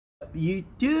up,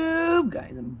 YouTube?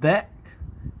 Guys, I'm back.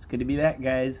 It's good to be back,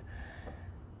 guys.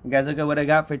 And guys, look at what I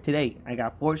got for today. I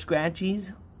got 4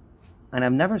 scratchies, and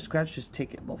I've never scratched this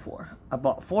ticket before. I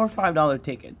bought 4 $5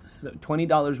 tickets, so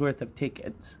 $20 worth of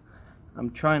tickets.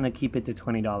 I'm trying to keep it to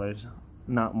 $20,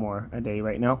 not more a day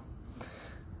right now,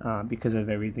 because of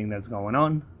everything that's going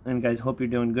on. And guys, hope you're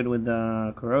doing good with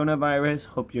the coronavirus.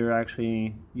 Hope you're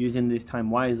actually using this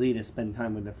time wisely to spend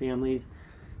time with the families.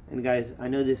 And guys, I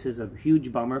know this is a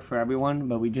huge bummer for everyone,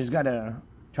 but we just gotta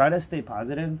try to stay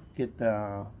positive, get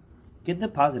the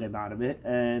positive out of it.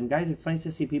 And guys, it's nice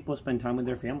to see people spend time with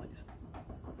their families.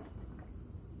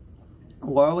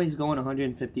 We're always going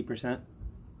 150%,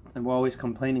 and we're always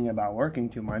complaining about working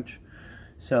too much.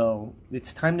 So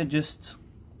it's time to just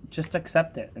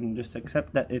accept it, and just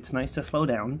accept that it's nice to slow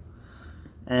down,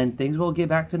 and things will get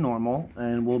back to normal,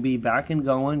 and we'll be back and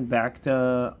going, back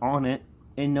to on it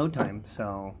in no time.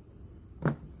 So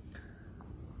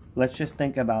let's just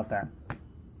think about that.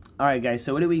 Alright guys,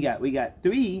 so what do we got? We got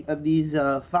 4 of these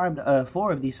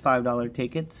 $5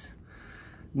 tickets.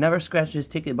 Never scratched this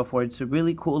ticket before. It's a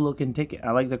really cool looking ticket.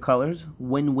 I like the colors.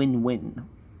 Win, win, win.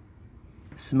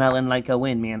 Smelling like a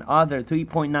win, man. Odds are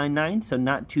 3.99, so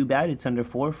not too bad. It's under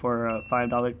 4 for a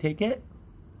 $5 ticket.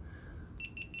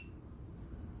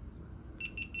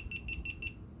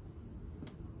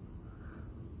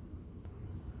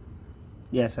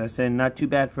 Yes, I said not too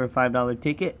bad for a $5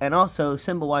 ticket. And also,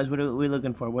 symbol-wise, what are we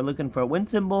looking for? We're looking for a win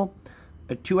symbol,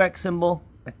 a 2x symbol,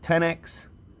 a 10x,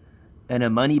 and a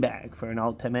money bag for an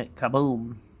ultimate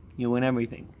kaboom. You win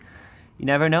everything. You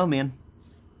never know, man.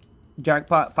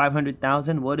 Jackpot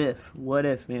 500,000. What if? What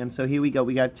if, man? So here we go.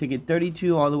 We got ticket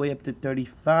 32 all the way up to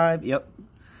 35. Yep.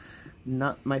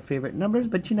 Not my favorite numbers,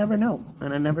 but you never know.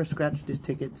 And I never scratched this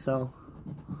ticket, so...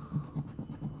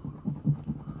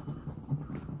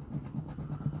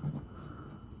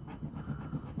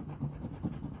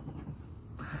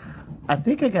 I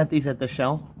think I got these at the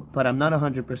Shell, but I'm not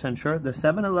 100% sure. The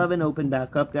 7-Eleven opened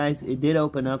back up, guys. It did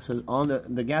open up, so all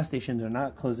the gas stations are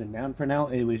not closing down for now.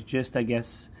 It was just, I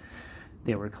guess,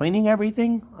 they were cleaning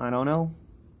everything. I don't know.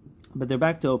 But they're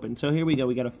back to open. So here we go.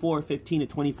 We got a 4, 15, a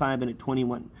 25, and a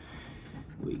 21.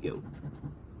 Here we go.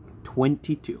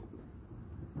 22.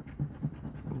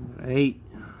 8.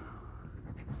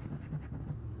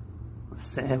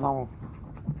 7.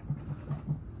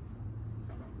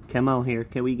 Come on here.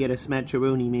 Can we get a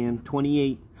smatcheroni, man?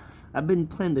 28. I've been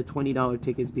playing the $20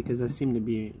 tickets because I seem to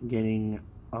be getting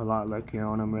a lot luckier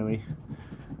on them, really.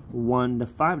 Won the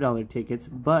 $5 tickets,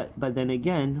 but then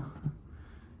again,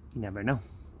 you never know.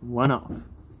 1 off.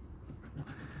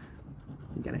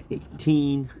 We got an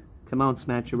 18. Come on,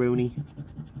 smatcheroni.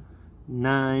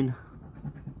 9.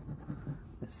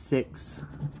 A 6.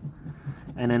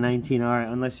 And a 19. Alright,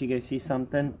 unless you guys see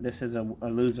something, this is a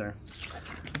loser.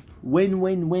 Win,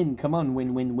 win, win. Come on,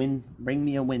 win, win, win. Bring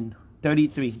me a win.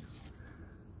 33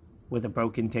 with a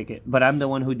broken ticket. But I'm the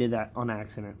one who did that on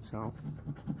accident, so.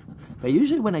 But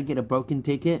usually when I get a broken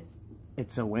ticket,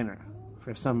 it's a winner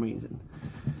for some reason.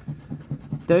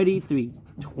 33,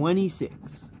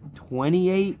 26,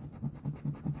 28,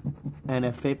 and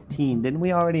a 15. Didn't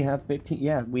we already have 15?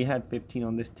 Yeah, we had 15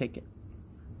 on this ticket.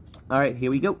 Alright, here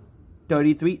we go.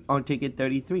 33 on ticket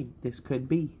 33. This could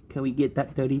be. Can we get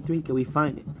that 33? Can we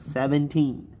find it?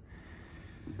 17.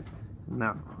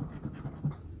 No.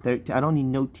 13. I don't need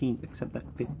no teams except that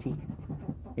 15.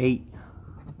 8.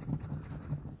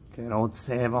 Good old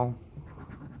 7.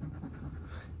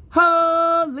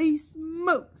 Holy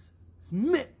smokes!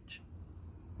 Smatch!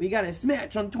 We got a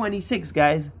smatch on 26,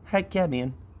 guys. Heck yeah,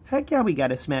 man. Heck yeah, we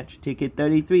got a smatch. Ticket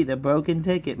 33, the broken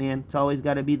ticket, man. It's always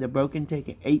got to be the broken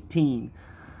ticket. 18.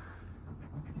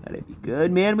 That'd be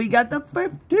good, man. We got the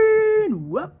 15.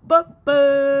 Whoop, up,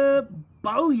 up.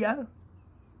 Booyah.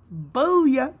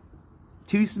 Booyah.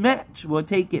 2 smatch. We'll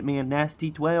take it, man. Nasty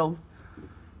 12.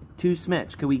 2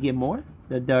 smatch. Can we get more?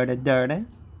 The dirty.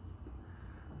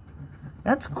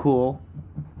 That's cool.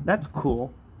 That's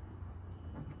cool.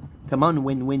 Come on,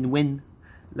 win, win, win.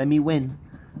 Let me win.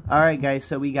 Alright, guys.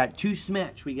 So we got 2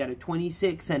 smatch. We got a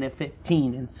 26 and a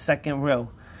 15 in second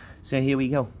row. So here we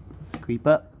go. Let's creep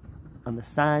up. On the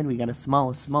side, we got a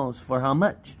smallest for how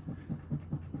much?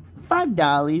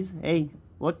 $5. Hey,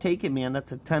 we'll take it, man.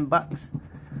 That's a 10 bucks.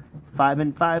 5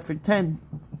 and 5 for 10.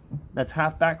 That's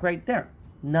half back right there.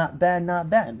 Not bad,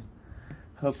 not bad.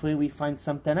 Hopefully we find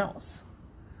something else.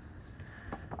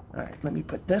 Alright, let me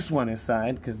put this one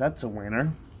aside because that's a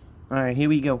winner. Alright, here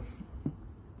we go.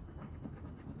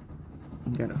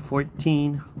 We got a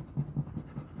 14,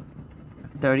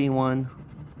 a 31,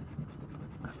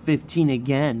 a 15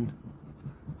 again.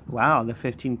 Wow, the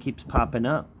 15 keeps popping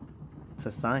up. It's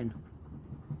a sign.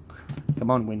 Come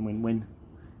on, win, win, win.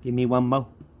 Give me one more.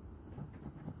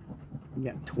 We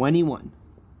got 21.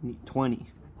 We need 20.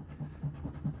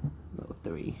 Little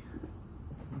 3.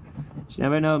 You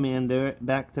never know, man. Their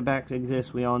back-to-backs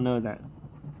exist. We all know that.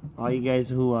 All you guys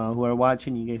who are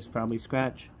watching, you guys probably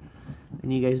scratch.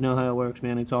 And you guys know how it works,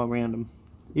 man. It's all random.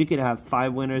 You could have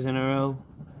 5 winners in a row.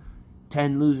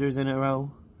 10 losers in a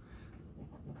row.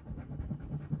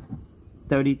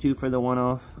 32 for the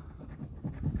one-off.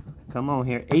 Come on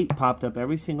here. 8 popped up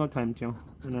every single time, too.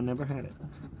 And I never had it.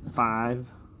 5.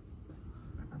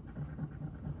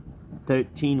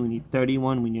 13. We need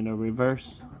 31. We need a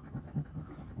reverse.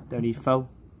 34.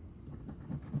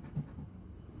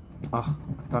 Oh,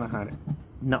 I thought I had it.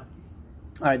 No.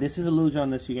 Alright, this is a loser on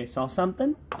this. You guys saw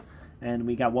something? And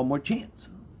we got one more chance.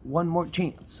 One more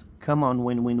chance. Come on,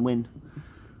 win, win, win.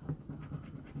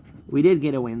 We did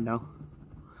get a win, though.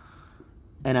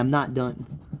 And I'm not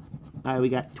done. Alright, we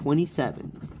got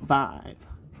 27, 5,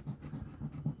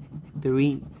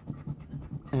 3,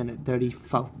 and a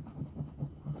 34.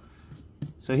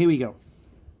 So here we go.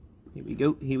 Here we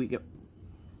go, here we go.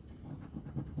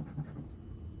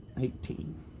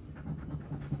 18.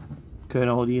 Good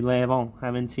old Elevon.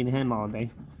 Haven't seen him all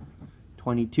day.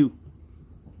 22.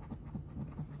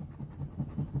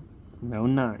 No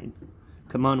 9.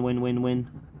 Come on, win, win, win.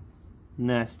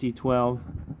 Nasty 12.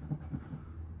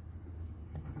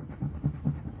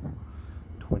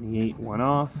 28, one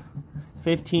off.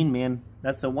 15, man.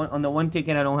 That's the one on the one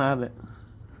ticket. I don't have it.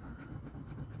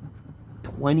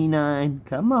 29.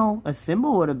 Come on. A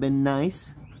symbol would have been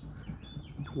nice.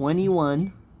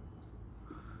 21.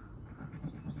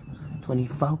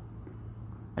 24.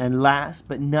 And last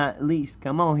but not least,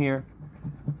 come on here.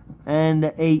 And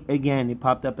the 8 again. It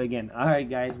popped up again. Alright,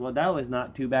 guys. Well, that was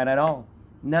not too bad at all.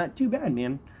 Not too bad,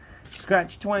 man.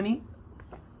 Scratch 20.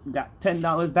 Got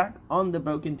 $10 back on the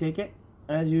broken ticket,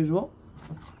 as usual.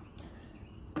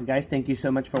 Guys, thank you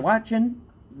so much for watching.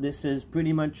 This is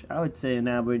pretty much, I would say, an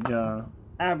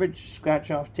average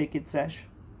scratch-off ticket sesh.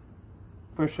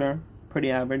 For sure.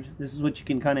 Pretty average. This is what you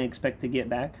can kind of expect to get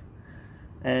back.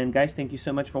 And guys, thank you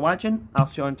so much for watching. I'll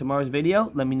see you on tomorrow's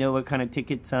video. Let me know what kind of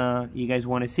tickets you guys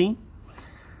want to see.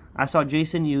 I saw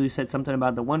Jason, you said something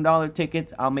about the $1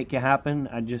 tickets. I'll make it happen.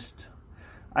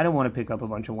 I don't want to pick up a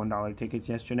bunch of $1 tickets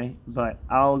yesterday, but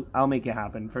I'll make it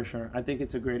happen for sure. I think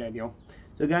it's a great idea.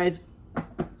 So guys,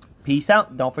 peace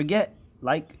out. Don't forget,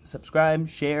 like, subscribe,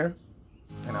 share,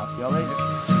 and I'll see y'all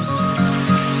later.